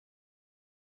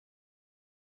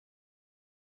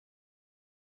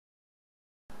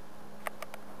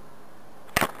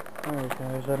Alright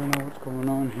guys, I don't know what's going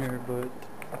on here, but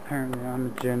apparently I'm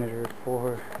a janitor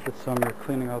for the summer,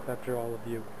 cleaning up after all of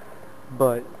you.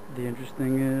 But the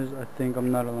interesting is, I think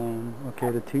I'm not alone.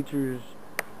 Okay, the teachers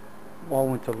all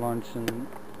went to lunch, and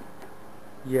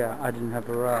yeah, I didn't have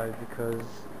a ride because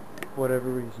whatever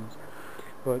reasons.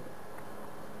 But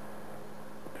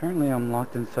apparently I'm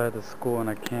locked inside the school and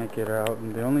I can't get out,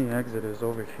 and the only exit is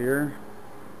over here.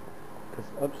 Because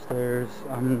upstairs,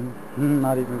 I'm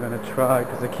not even going to try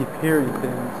because I keep hearing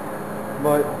things.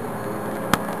 But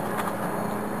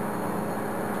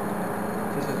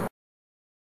this is...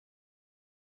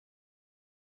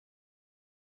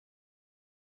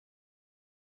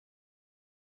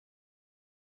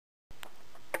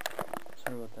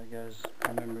 Sorry about that, guys.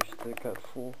 My memory stick got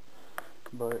full.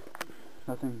 But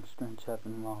nothing strange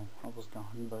happened while I was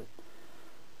gone. But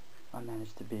I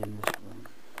managed to be in this room.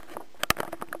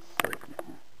 Safe in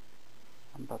here.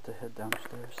 I'm about to head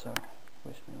downstairs, so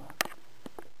wish me luck.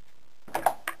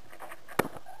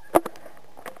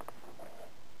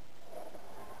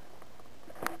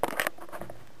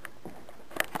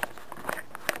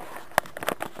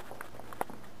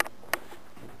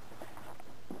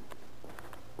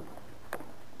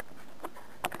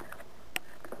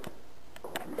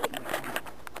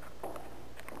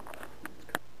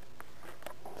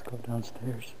 Let's go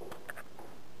downstairs.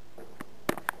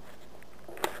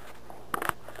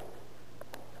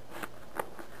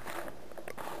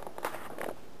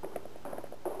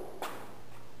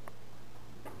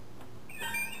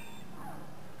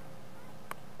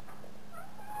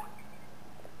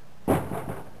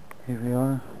 Here we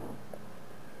are.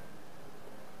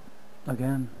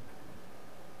 Again.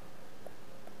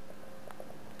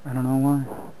 I don't know why.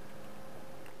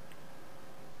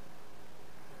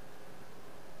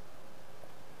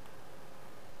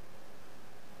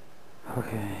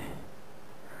 Okay.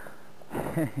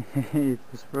 Hey,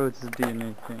 Miss Rhodes'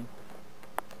 DNA thing.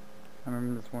 I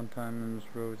remember this one time in Miss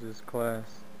Rhodes'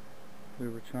 class, we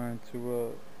were trying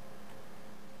to,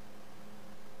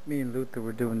 me and Luther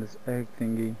were doing this egg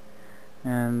thingy,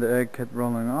 and the egg kept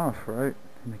rolling off, right?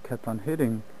 And it kept on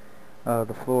hitting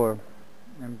the floor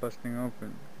and busting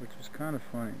open, which was kind of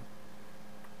funny.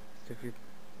 So if you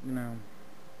know,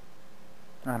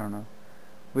 I don't know.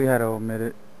 We had to omit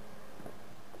it.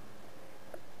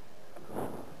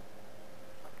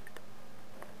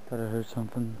 Thought I heard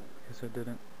something. Guess I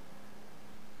didn't.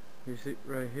 You see,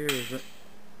 right here is it.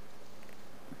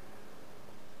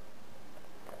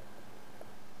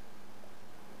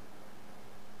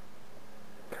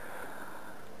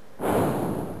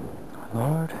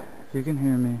 Lord, if you can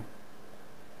hear me,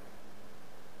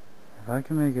 if I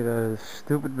can make it out of this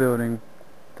stupid building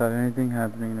without anything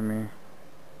happening to me,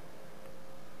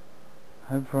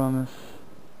 I promise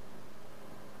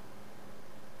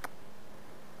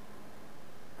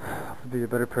I will be a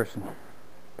better person.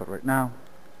 But right now,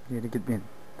 you need to get me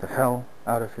the hell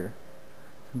out of here.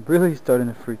 I'm really starting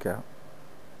to freak out.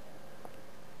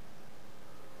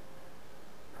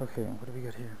 Okay, what do we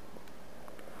got here?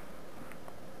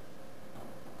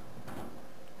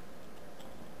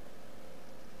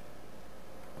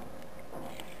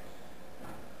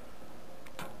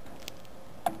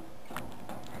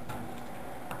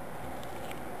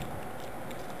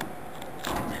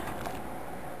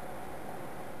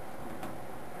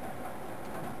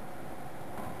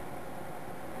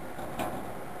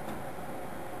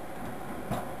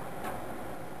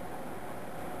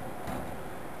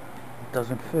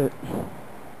 Doesn't fit.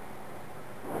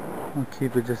 I'll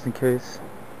keep it just in case.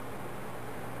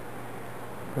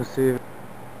 Let's see if...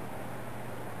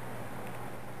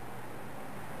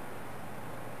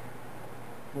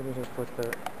 Where did I put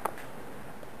that?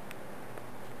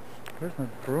 Where's my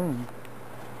broom?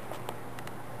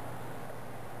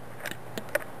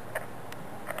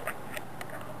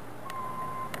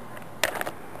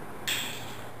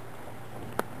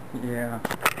 Yeah,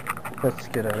 let's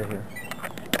get out of here.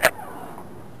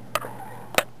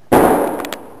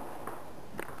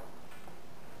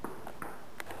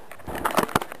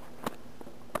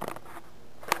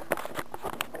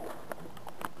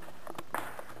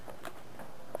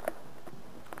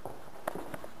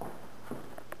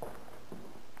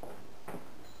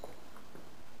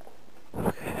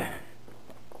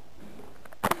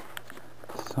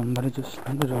 Somebody just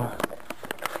slammed the door.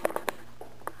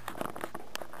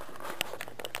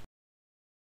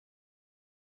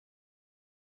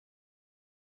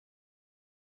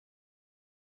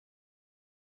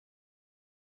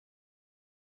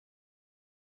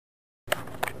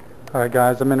 Alright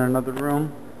guys, I'm in another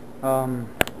room.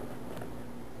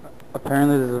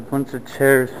 Apparently there's a bunch of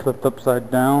chairs flipped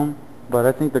upside down, but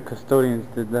I think the custodians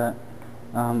did that.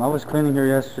 I was cleaning here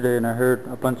yesterday and I heard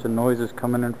a bunch of noises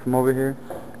coming in from over here.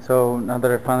 So now that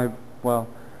I finally, well,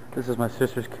 this is my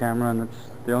sister's camera and that's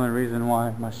the only reason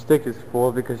why my stick is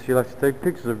full, because she likes to take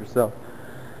pictures of herself.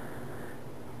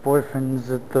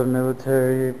 Boyfriend's at the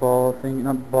military ball thing,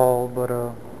 not ball,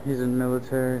 but he's in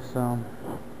military, so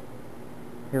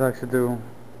he likes to do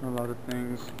a lot of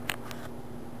things.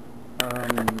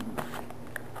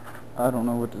 I don't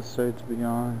know what to say, to be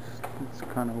honest. It's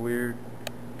kind of weird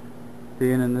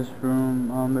being in this room.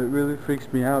 It really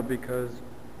freaks me out because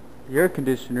the air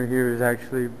conditioner here is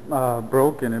actually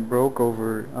broken. It broke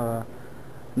over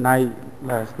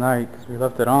last night because we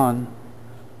left it on,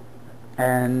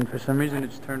 and for some reason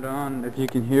it's turned on, if you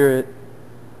can hear it.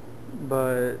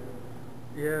 But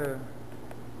yeah,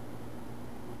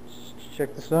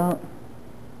 check this out.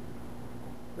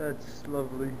 That's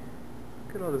lovely.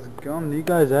 Look at all this gum. Do you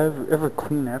guys ever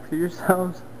clean after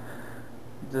yourselves?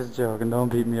 Just joking, don't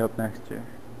beat me up next year.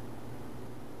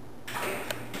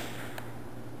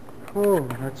 Oh,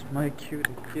 that's my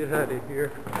cutie. Get out of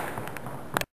here.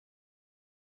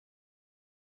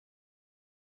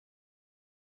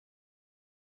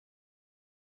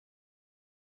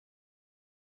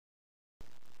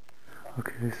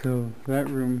 Okay, so that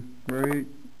room right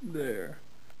there.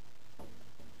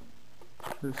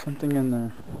 There's something in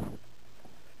there.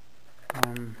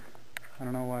 I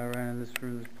don't know why I ran in this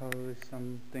room. There's probably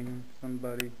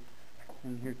somebody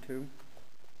in here too.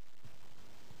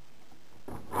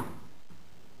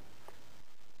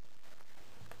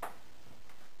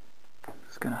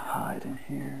 Just gonna hide in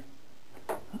here.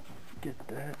 Forget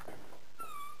that.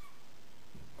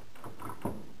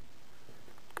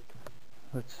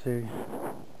 Let's see.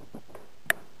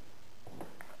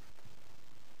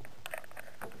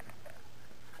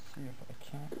 Let's see if I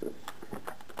can.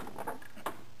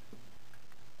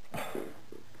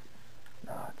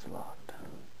 No, it's locked.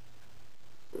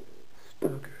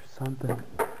 Stuck or something.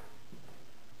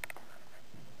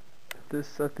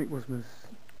 This, I think, was Miss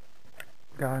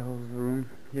Giles' room.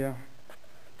 Yeah.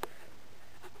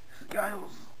 Miss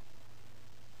Giles.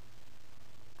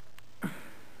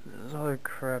 This is all the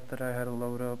crap that I had to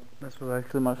load up. This was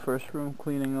actually my first room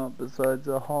cleaning up besides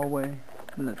the hallway.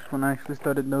 And that's when I actually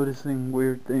started noticing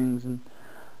weird things, and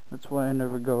that's why I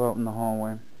never go out in the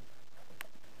hallway.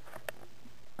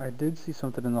 I did see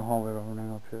something in the hallway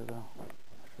running up here though,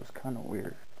 which was kind of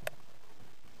weird.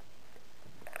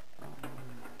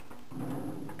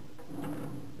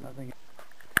 Nothing.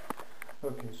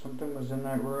 Okay, something was in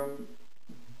that room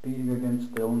beating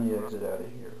against the only exit out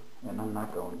of here, and I'm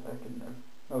not going back in there.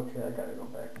 Okay, I gotta go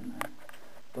back in there.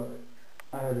 But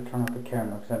I had to turn off the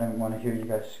camera because I didn't want to hear you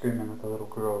guys screaming like a little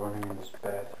girl running in this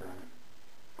bathroom.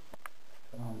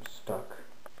 So I'm stuck,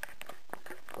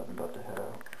 but I'm about to head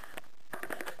out.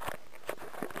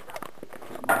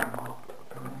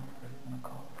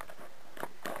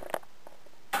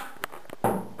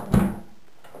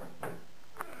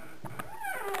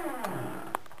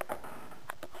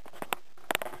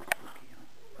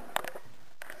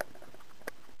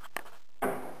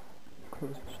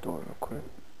 Close this door real quick.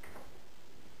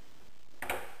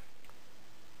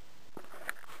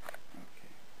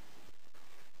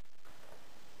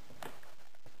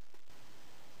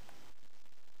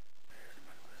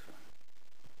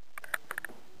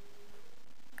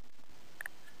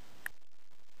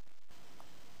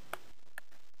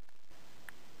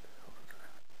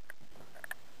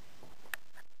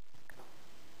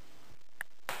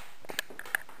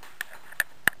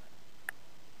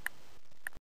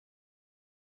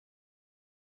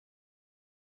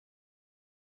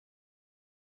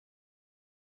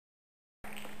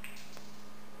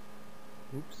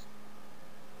 Oops.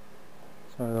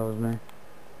 Sorry, that was me.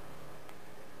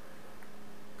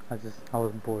 I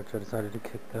was bored, so I decided to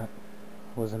kick that.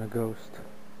 It wasn't a ghost.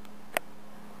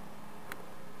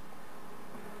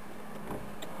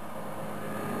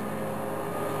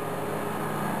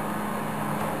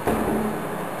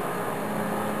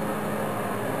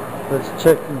 Let's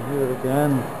check in here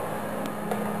again.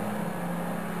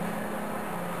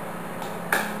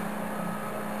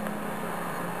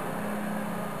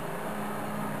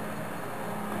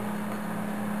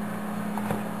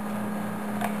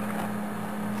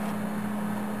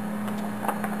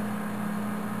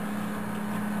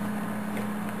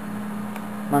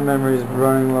 My memory is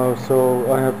running low,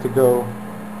 so I have to go.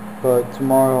 But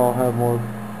tomorrow I'll have more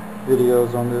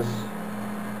videos on this.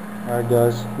 Alright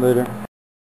guys, later.